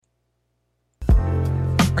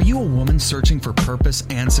Are you a woman searching for purpose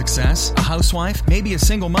and success? A housewife? Maybe a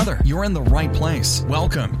single mother? You're in the right place.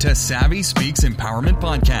 Welcome to Savvy Speaks Empowerment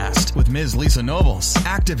Podcast with Ms. Lisa Nobles.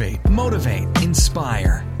 Activate, motivate,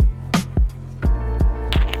 inspire.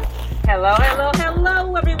 Hello,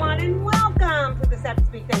 everyone, and welcome to the Savvy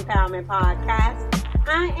Speaks Empowerment Podcast.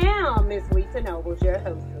 I am Ms. Lisa Nobles, your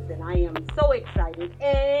hostess, and I am so excited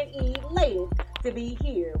and elated to be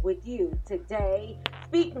here with you today.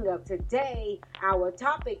 Speaking of today, our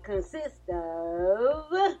topic consists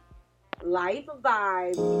of life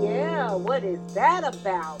vibes. Yeah, what is that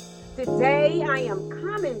about? Today, I am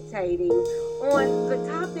commentating on the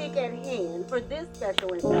topic at hand for this special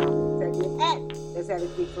empowerment segment at the Savvy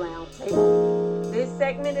Speaks Roundtable. This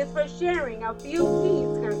segment is for sharing a few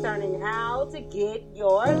keys concerning how to get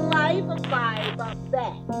your life vibe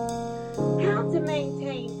back, how to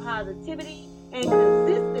maintain positivity and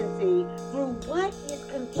consistency through what is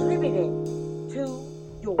contributing to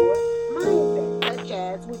your mindset, such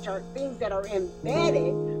as which are things that are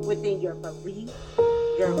embedded within your beliefs,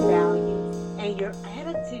 your values, and your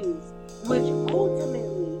attitudes, which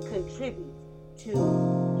ultimately contribute to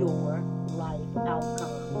your life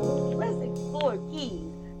outcome. Let's explore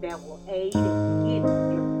keys that will aid in getting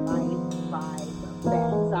your life vibe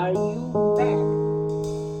back. Are you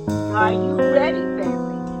back? Are you ready, family?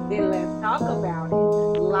 Then let's talk about it.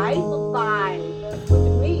 Life vibe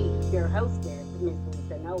with me, your hostess, Ms.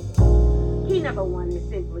 Lisa Nobles. Key number one is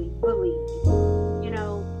simply believe.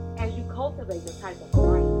 As you cultivate the type of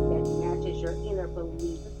life that matches your inner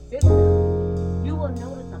belief system, you will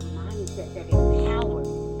notice a mindset that empowers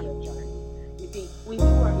your journey. You see, when you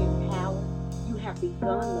are empowered, you have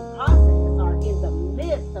begun the process or in the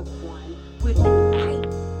midst of one which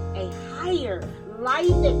invites a higher life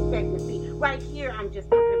expectancy. Right here, I'm just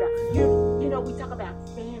talking about, we talk about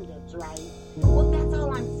standards, right? Well, that's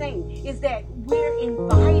all I'm saying is that we're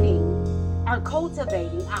inviting or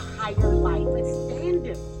cultivating a higher life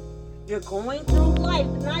standard. You're going through life,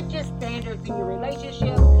 not just standards in your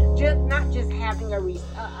relationship, not just having a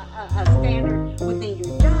standard within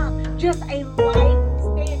your job, just a life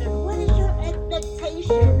standard. What does your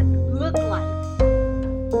expectation look like?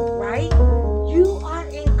 Right? You are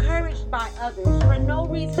encouraged by others for no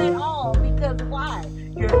reason at all, because why?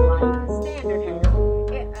 Your life standard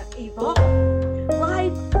has evolved.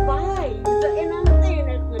 Life vibes, and I'm saying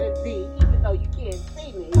that with a Z, even though you can't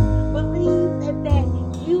see me, believe that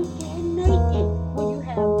you can make it when you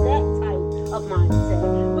have that type of mindset.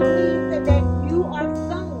 Believe that you are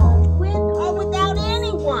someone with or without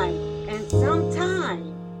anyone. And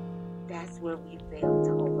sometimes that's where we fail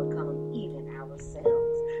to overcome even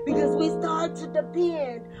ourselves, because we start to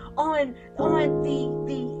depend on the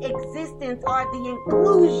existence or the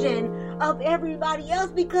inclusion of everybody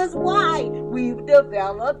else, because why? We've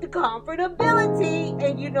developed comfortability,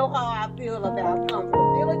 and you know how I feel about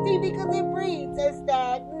comfortability, because it breeds a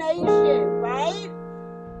stagnation, right?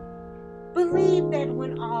 Believe that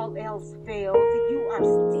when all else fails, you are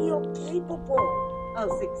still capable of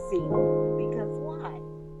succeeding, because why?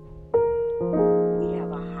 We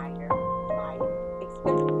have a higher life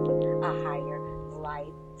expectancy, a higher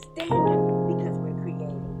life standard, because we're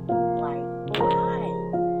creating life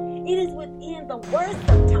vibes. It is within the worst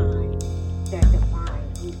of times that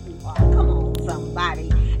defines who you are. Come on, somebody.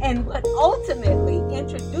 And what ultimately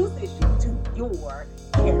introduces you to your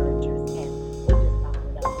characters. And we're just talking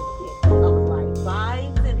about a bit of life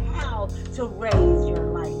vibes and how to raise your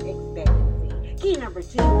life expectancy. Key number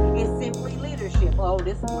 2 is simply leadership. Oh,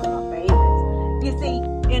 this is one of my favorites. You see,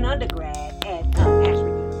 in undergrad at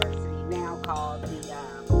Ashford University, now called the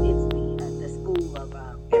School of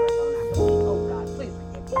Arizona. Oh God, please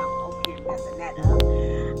forgive me. I'm over here messing that up.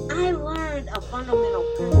 I learned a fundamental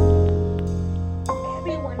principle.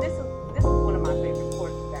 Everyone, this is one of my favorite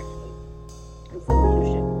courses actually. It's a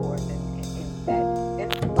leadership course, and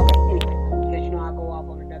that's okay. Anyway, because I go off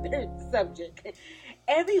on another subject.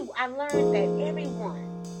 I learned that everyone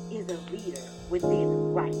is a leader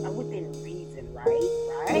within reason, right?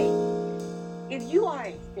 Right? If you are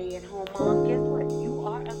a stay-at-home mom, guess what? You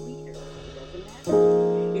are a leader. It doesn't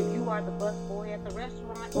matter. If you are the busboy at the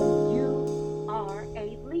restaurant, you are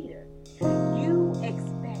a leader. You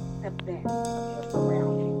expect the best of your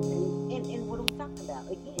surroundings. And what are we talking about?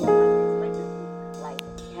 Again, like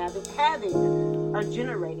having or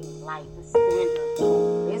generating life standards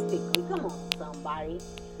holistically. Come on, somebody.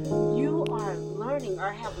 You are learning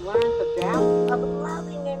or have learned the value of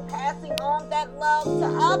loving and passing on that love to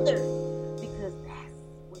others, because that's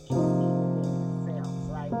what you see in yourselves,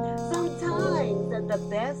 right? Sometimes the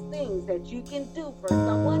best things that you can do for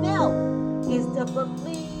someone else is to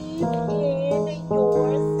believe in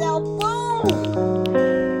yourself.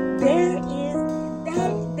 Boom!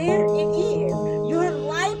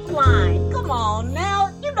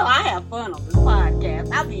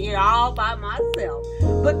 myself.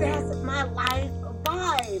 But that's my life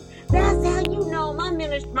vibe. That's how you know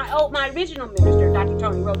my original minister, Dr.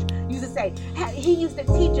 Tony Roach, used to say, he used to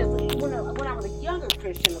teach us, when I was a younger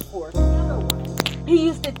Christian, of course, a younger one, he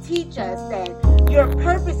used to teach us that your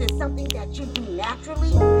purpose is something that you do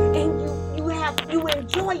naturally and you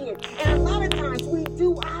enjoy it. And a lot of times we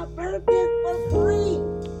do our purpose for free.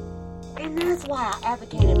 And that's why I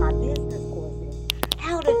advocated my business courses,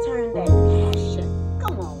 how to turn that passion,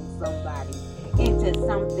 come on somebody, into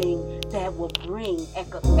something that will bring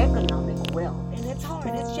economic wealth. And it's hard,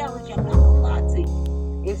 it's challenging, I'm not gonna lie to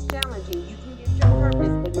you. It's challenging, you can get your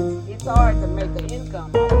purpose, but it's hard to make an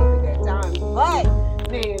income off of it at times. But,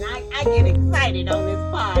 man, I get excited on this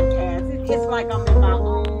podcast. It's like I'm in my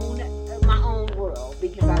own world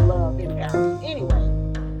because I love empowerment. Anyway,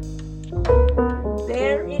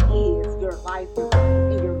 there it is, your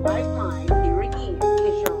lifeline. And your lifeline, here again,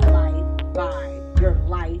 is your life vibe, your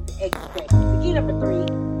life expectancy. Key number 3.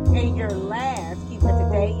 And your last key for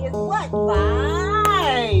today is what?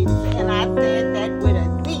 Vibes. And I said that with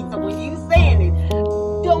a Z. So when you saying it,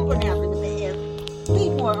 don't pronounce it with the S. Be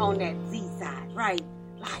more on that Z side, right?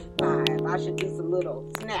 Life vibe. I should do some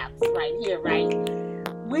little snaps right here, right?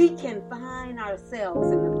 We can find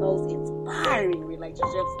ourselves in the most inspiring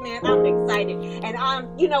relationships. Man, I'm excited.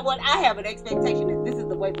 And you know what? I have an expectation that this is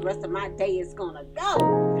the way the rest of my day is going to go.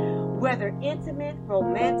 Whether intimate,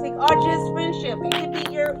 romantic, or just friendship. It could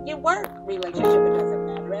be your work relationship. It doesn't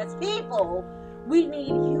matter. As people, we need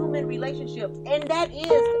human relationships. And that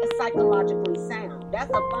is psychologically sound. That's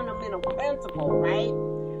a fundamental principle, right?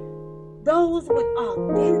 Those with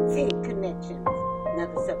authentic connections.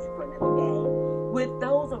 Another subject for another day. With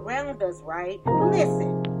those around us, right?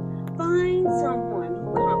 Listen, find someone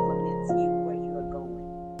who compliments you where you are going.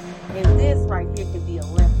 And this right here can be a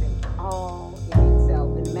lesson all in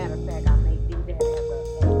itself. As a matter of fact, I may do that as a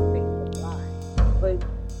Facebook Live. But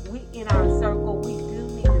in our circle, we do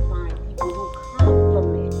need to find people who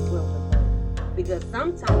compliment where we're going. Because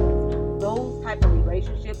sometimes those type of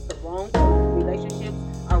relationships, the wrong relationships,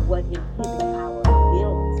 are what inhibit our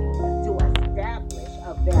ability to establish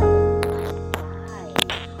a valid life,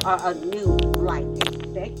 or a new life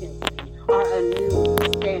expectancy, or a new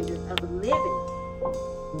standard of living.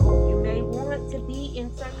 You may want to be in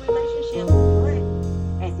certain relationships, but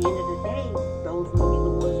at the end of the day, those will be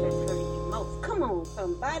the ones that's hurting you most. Come on,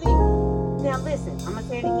 somebody. Now listen, I'm going to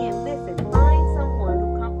say it again. Listen, find someone who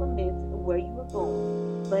compliments where you are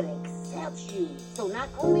going, but accepts you. So not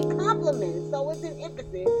only compliments, so it's an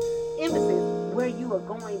emphasis where you are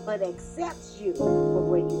going, but accepts you for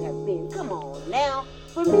where you have been. Come on now.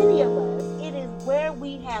 For many of us, it is where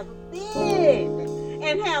we have been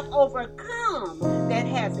and have overcome that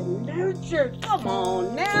has nurtured, come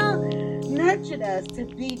on now, nurtured us to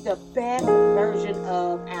be the best version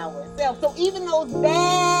of ourselves. So even those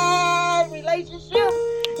bad relationships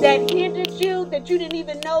that hindered you, that you didn't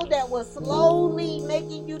even know that was slowly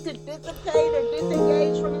making you to dissipate or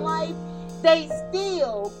disengage from life, they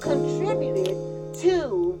still contributed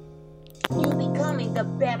to you becoming the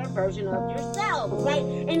better version of yourselves, right?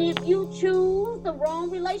 And if you choose the wrong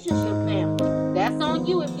relationship, family, that's on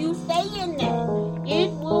you. If you stay in that, it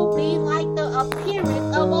will be like the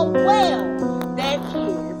appearance of a well that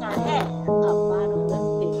is or has a bottomless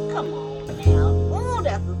pit. Come on now. Oh,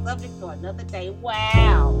 that's a subject for another day.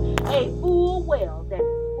 Wow. A full well that is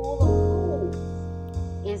full of fools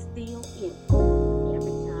is still empty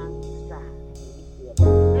every time you strive and you feel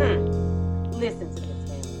it. Listen to this.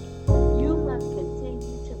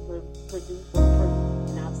 Produce fruit.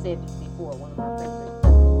 And I've said this before, one of my favorite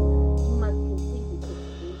subjects. You must continue to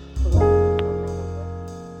produce fruit no matter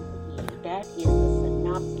what. That is the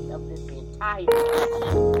synopsis of this entire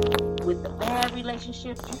thing. With the bad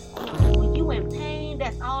relationships, when you in pain,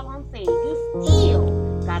 that's all I'm saying. You still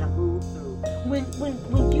gotta move through.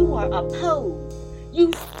 When you are opposed,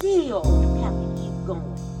 you still have to keep going.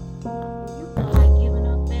 You feel like giving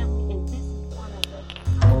up, family, and this is one of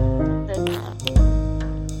the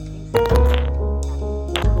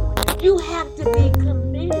you have to be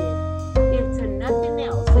committed, if to nothing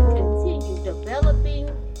else, to continue developing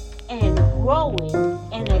and growing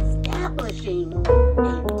and establishing a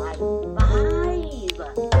life vibe,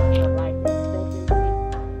 a life expectancy,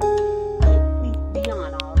 and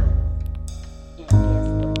beyond all that. And guess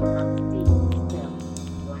what? I'm still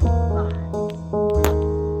life vibes.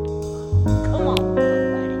 Come on,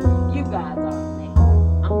 somebody. You guys are amazing.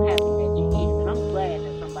 I'm happy that you're here, and I'm glad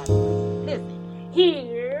that somebody listen. Here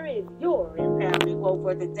your empowerment quote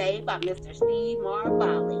for the day by Mr. Steve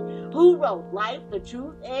Marvali, who wrote Life, the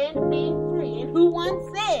Truth, and Being Free man who once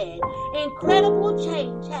said, incredible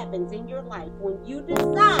change happens in your life when you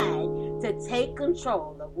decide to take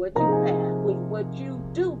control of what you have, with what you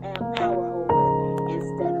do have power over,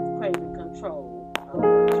 instead of craving control of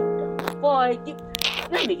what you don't. Boy,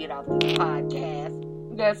 let me get off this podcast.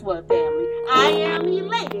 Guess what, family? I am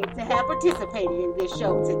elated to have participated in this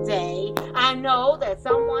show today. I know that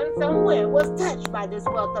someone somewhere was touched by this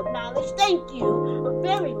wealth of knowledge. Thank you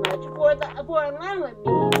very much for allowing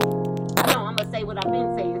me. I'm going to say what I've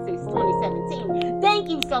been saying since 2017. Thank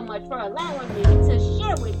you so much for allowing me to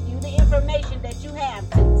share with you the information that you have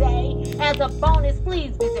today. As a bonus,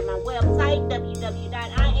 please visit my website,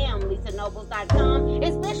 www.IamLisaNobles.com,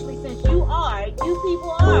 especially since you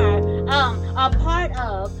people are a part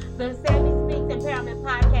of the Savvy Speaks Empowerment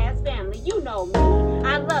Podcast family. You know me.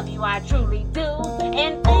 I love you. I truly do.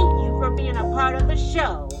 And thank you for being a part of the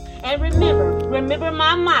show. And remember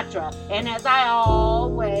my mantra. And as I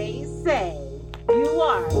always say, you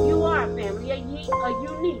are family, a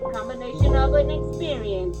unique combination of an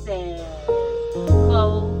experiences,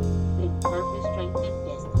 clothes in purpose, strength, and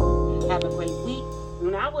destiny. Have a great week,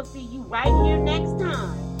 and I will see you right here next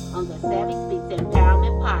time on the Savvy Speaks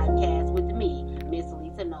Empowerment Podcast with me, Miss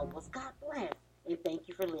Lisa Nobles. God bless, and thank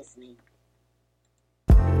you for listening.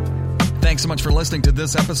 Thanks so much for listening to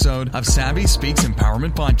this episode of Savvy Speaks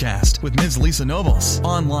Empowerment Podcast with Ms. Lisa Nobles.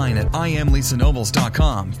 Online at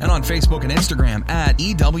IamLisaNobles.com and on Facebook and Instagram at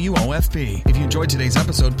EWOFP. If you enjoyed today's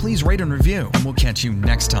episode, please rate and review, and we'll catch you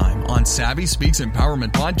next time on Savvy Speaks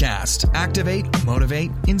Empowerment Podcast. Activate,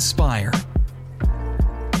 motivate, inspire.